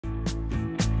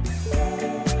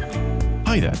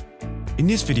Hi there. In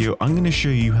this video, I'm going to show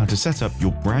you how to set up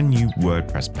your brand new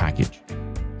WordPress package.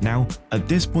 Now, at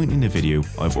this point in the video,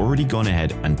 I've already gone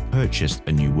ahead and purchased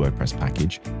a new WordPress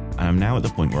package, and I'm now at the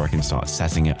point where I can start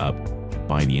setting it up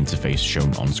by the interface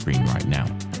shown on screen right now.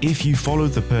 If you follow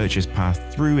the purchase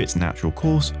path through its natural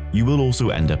course, you will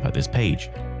also end up at this page.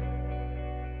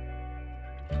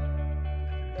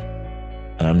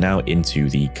 And I'm now into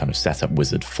the kind of setup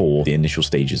wizard for the initial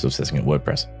stages of setting up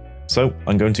WordPress. So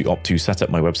I'm going to opt to set up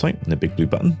my website in the big blue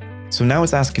button. So now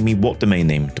it's asking me what domain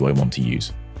name do I want to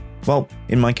use? Well,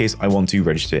 in my case, I want to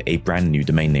register a brand new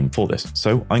domain name for this.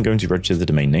 So I'm going to register the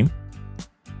domain name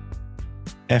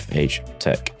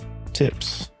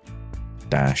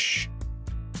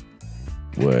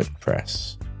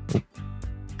fhtechtips-wordpress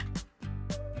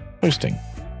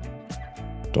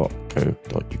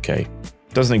hosting.co.uk.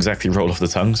 Doesn't exactly roll off the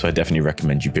tongue, so I definitely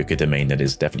recommend you pick a domain that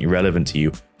is definitely relevant to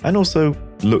you and also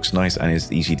looks nice and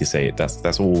is easy to say.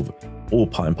 That's all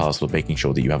part and parcel of making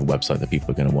sure that you have a website that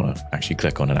people are going to want to actually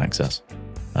click on and access.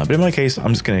 But in my case,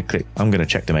 I'm going to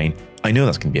check domain. I know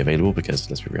that's going to be available because,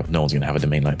 let's be real, no one's going to have a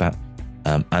domain like that.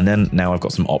 And then now I've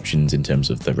got some options in terms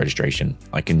of the registration.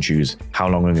 I can choose how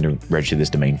long I'm going to register this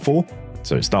domain for.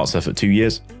 So it starts off at 2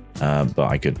 years, but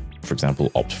I could, for example,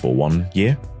 opt for 1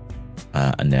 year.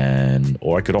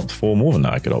 Or I could opt for more than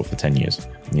that. I could opt for 10 years,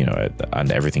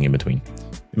 and everything in between.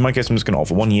 In my case, I'm just going to opt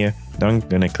for 1 year. Then I'm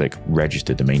going to click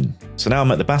register domain. So now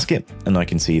I'm at the basket and I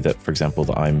can see that, for example,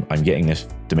 that I'm getting this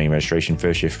domain registration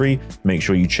first year free. Make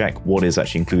sure you check what is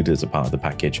actually included as a part of the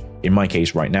package. In my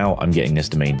case, right now, I'm getting this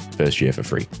domain first year for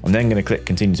free. I'm then going to click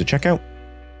continue to checkout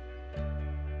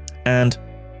and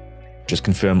just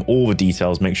confirm all the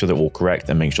details, make sure they're all correct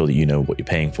and make sure that you know what you're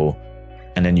paying for.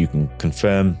 And then you can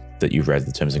confirm that you've read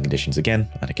the terms and conditions again.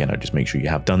 And again, I just make sure you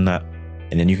have done that.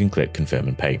 And then you can click confirm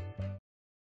and pay.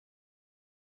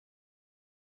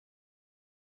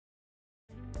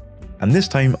 And this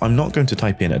time, I'm not going to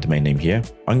type in a domain name here.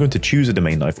 I'm going to choose a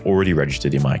domain that I've already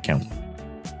registered in my account.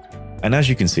 And as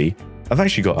you can see, I've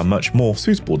actually got a much more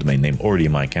suitable domain name already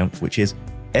in my account, which is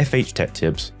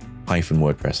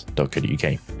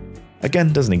fhtechtips-wordpress.co.uk.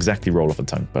 Again, doesn't exactly roll off the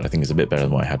tongue, but I think it's a bit better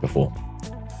than what I had before.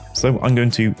 So I'm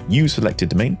going to use selected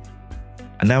domain,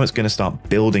 and now it's going to start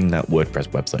building that WordPress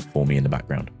website for me in the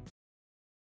background.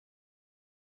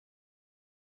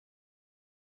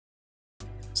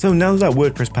 So now that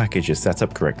WordPress package is set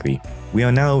up correctly, we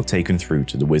are now taken through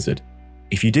to the wizard.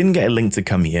 If you didn't get a link to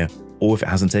come here, or if it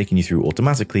hasn't taken you through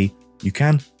automatically, you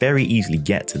can very easily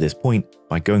get to this point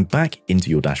by going back into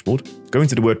your dashboard, going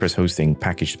to the WordPress hosting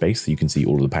package space so you can see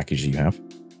all of the packages you have.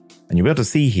 And you'll be able to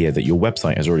see here that your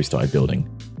website has already started building.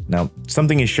 Now,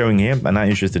 something is showing here, and that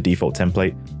is just a default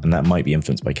template, and that might be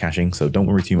influenced by caching, so don't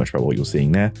worry too much about what you're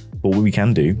seeing there. But what we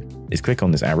can do is click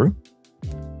on this arrow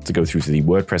to go through to the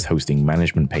WordPress hosting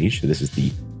management page. So this is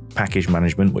the package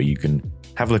management where you can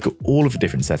have a look at all of the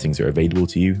different settings that are available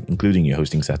to you, including your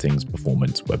hosting settings,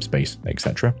 performance, web space,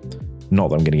 etc. Not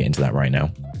that I'm going to get into that right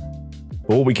now.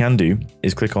 But what we can do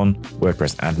is click on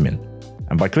WordPress admin.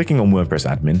 And by clicking on WordPress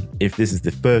admin, if this is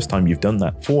the first time you've done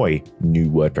that for a new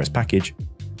WordPress package,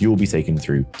 you will be taken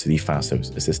through to the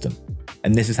Fasthosts assistant.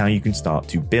 And this is how you can start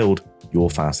to build your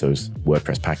Fasthosts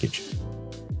WordPress package.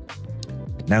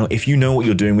 Now, if you know what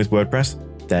you're doing with WordPress,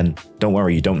 then don't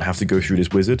worry, you don't have to go through this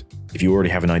wizard. If you already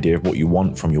have an idea of what you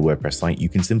want from your WordPress site, you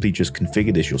can simply just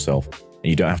configure this yourself and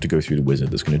you don't have to go through the wizard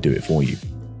that's going to do it for you.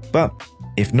 But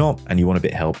if not, and you want a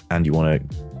bit of help and you want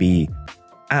to be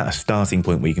at a starting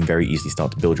point where you can very easily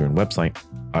start to build your own website,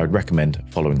 I would recommend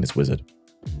following this wizard.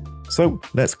 So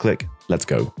let's click, let's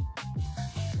go.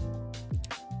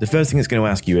 The first thing it's going to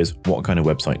ask you is, what kind of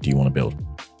website do you want to build?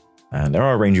 And there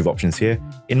are a range of options here.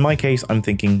 In my case, I'm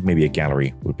thinking maybe a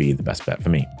gallery would be the best bet for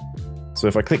me. So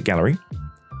if I click gallery,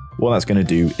 what that's going to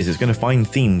do is it's going to find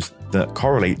themes that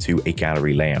correlate to a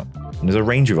gallery layout. And there's a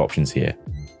range of options here.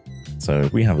 So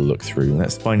if we have a look through,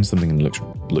 let's find something that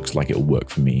looks like it'll work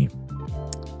for me.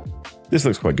 This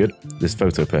looks quite good, this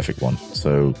photo perfect one.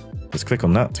 So let's click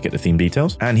on that to get the theme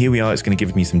details. And here we are, it's going to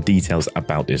give me some details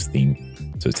about this theme.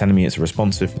 So it's telling me it's a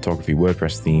responsive photography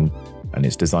WordPress theme, and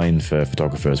it's designed for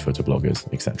photographers, photobloggers,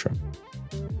 etc.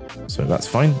 So that's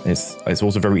fine. It's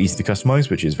also very easy to customize,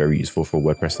 which is very useful for a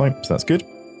WordPress site, so that's good.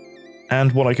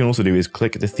 And what I can also do is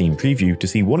click the theme preview to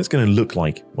see what it's going to look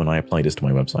like when I apply this to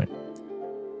my website.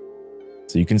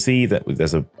 So you can see that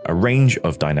there's a range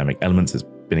of dynamic elements that's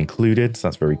been included, so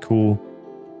that's very cool.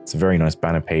 It's a very nice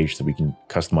banner page, so we can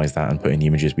customize that and put in the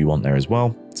images we want there as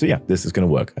well. So yeah, this is going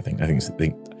to work. I think this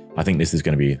is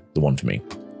going to be the one for me.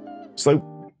 So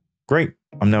great.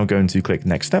 I'm now going to click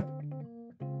next step.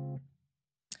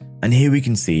 And here we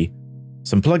can see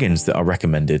some plugins that are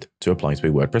recommended to apply to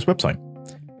a WordPress website.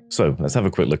 So let's have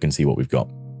a quick look and see what we've got.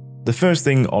 The first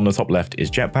thing on the top left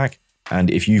is Jetpack. And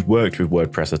if you've worked with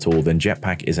WordPress at all, then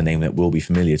Jetpack is a name that will be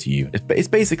familiar to you. It's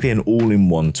basically an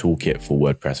all-in-one toolkit for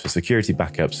WordPress for security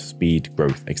backups, speed,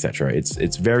 growth, etc.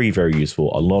 It's very, very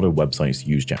useful. A lot of websites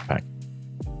use Jetpack.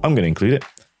 I'm going to include it.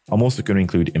 I'm also going to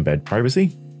include embed privacy,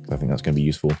 because I think that's going to be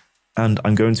useful. And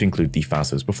I'm going to include the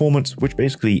Fasthosts performance, which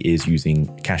basically is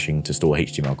using caching to store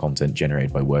HTML content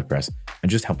generated by WordPress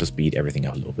and just help to speed everything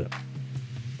up a little bit.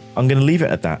 I'm going to leave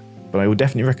it at that, but I would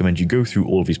definitely recommend you go through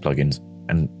all of these plugins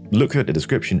and look at the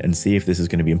description and see if this is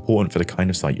going to be important for the kind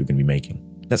of site you're going to be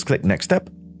making. Let's click next step.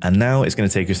 And now it's going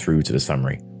to take us through to the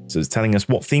summary. So it's telling us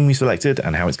what theme we selected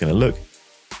and how it's going to look.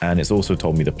 And it's also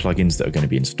told me the plugins that are going to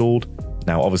be installed.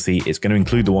 Now, obviously, it's going to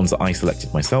include the ones that I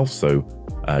selected myself. So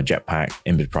Jetpack,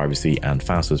 embed privacy, and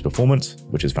Fasthosts performance,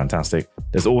 which is fantastic.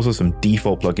 There's also some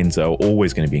default plugins that are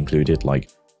always going to be included,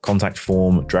 like contact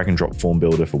form, drag and drop form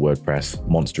builder for WordPress,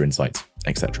 monster insights,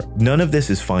 etc. None of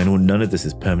this is final. None of this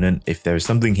is permanent. If there is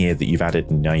something here that you've added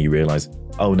and now you realize,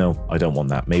 oh no, I don't want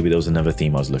that. Maybe there was another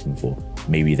theme I was looking for.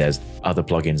 Maybe there's other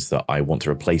plugins that I want to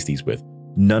replace these with.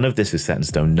 None of this is set in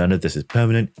stone. None of this is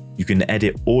permanent. You can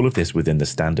edit all of this within the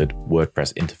standard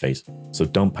WordPress interface. So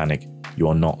don't panic. You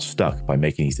are not stuck by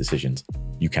making these decisions.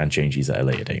 You can change these at a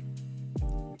later date.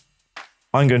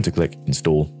 I'm going to click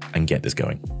install and get this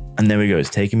going. And there we go, it's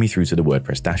taken me through to the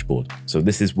WordPress dashboard. So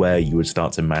this is where you would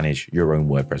start to manage your own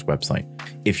WordPress website.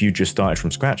 If you just started from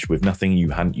scratch with nothing, you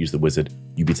hadn't used the wizard,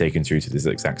 you'd be taken through to this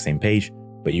exact same page,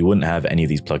 but you wouldn't have any of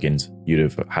these plugins. You'd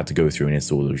have had to go through and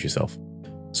install those yourself.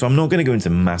 So I'm not going to go into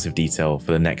massive detail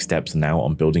for the next steps now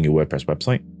on building your WordPress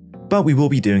website, but we will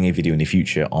be doing a video in the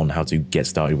future on how to get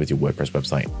started with your WordPress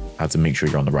website, how to make sure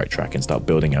you're on the right track and start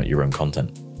building out your own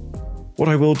content. What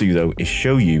I will do though is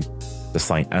show you the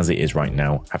site as it is right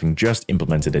now, having just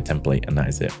implemented a template, and that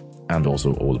is it, and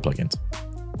also all the plugins.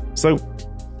 So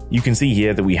you can see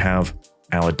here that we have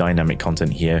our dynamic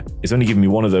content here. It's only giving me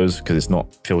one of those because it's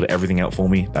not filled everything out for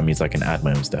me. That means I can add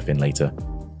my own stuff in later.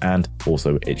 And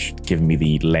also it's giving me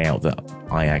the layout that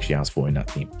I actually asked for in that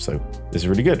theme. So this is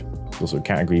really good. There's also a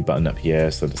category button up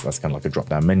here. So that's kind of like a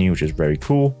drop-down menu, which is very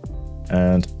cool.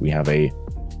 And we have a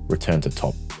return to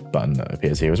top button that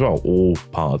appears here as well, all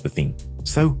part of the theme.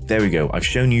 So there we go. I've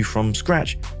shown you from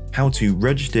scratch how to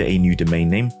register a new domain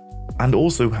name and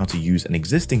also how to use an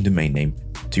existing domain name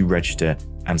to register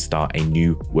and start a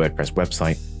new WordPress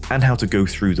website, and how to go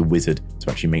through the wizard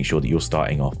to actually make sure that you're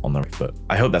starting off on the right foot.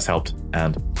 I hope that's helped,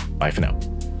 and bye for now.